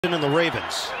In the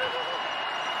Ravens.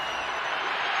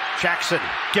 Jackson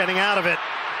getting out of it.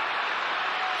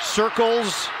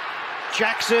 Circles.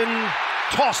 Jackson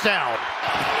tossed down.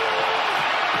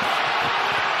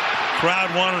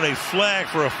 Crowd wanted a flag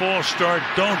for a false start.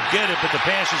 Don't get it, but the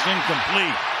pass is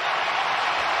incomplete.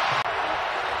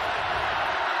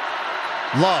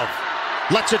 Love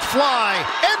lets it fly.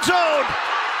 End zone.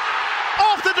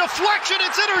 Off the deflection.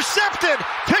 It's intercepted.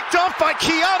 Picked off by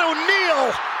Keanu,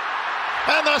 Neal.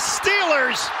 And the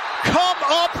Steelers come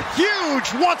up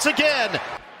huge once again.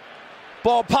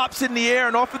 Ball pops in the air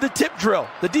and off of the tip drill.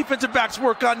 The defensive backs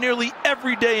work on nearly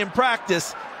every day in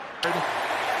practice.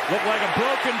 Looked like a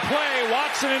broken play.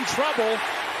 Watson in trouble.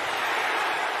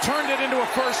 Turned it into a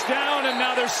first down, and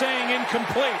now they're saying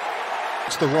incomplete.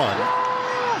 It's the run.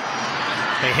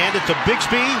 They hand it to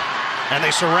Bigsby, and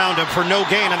they surround him for no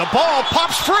gain, and the ball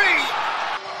pops free.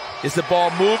 Is the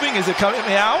ball moving? Is it coming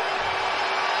out?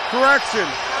 Correction.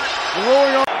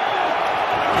 Rolling on.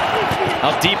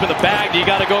 How deep in the bag do you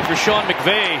got to go for Sean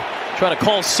McVay? Trying to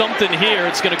call something here.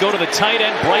 It's going to go to the tight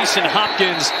end, Bryson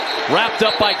Hopkins, wrapped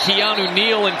up by Keanu,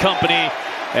 Neal and company.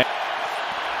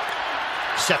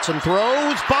 Sets and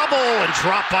throws, bobble, and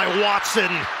dropped by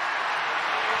Watson.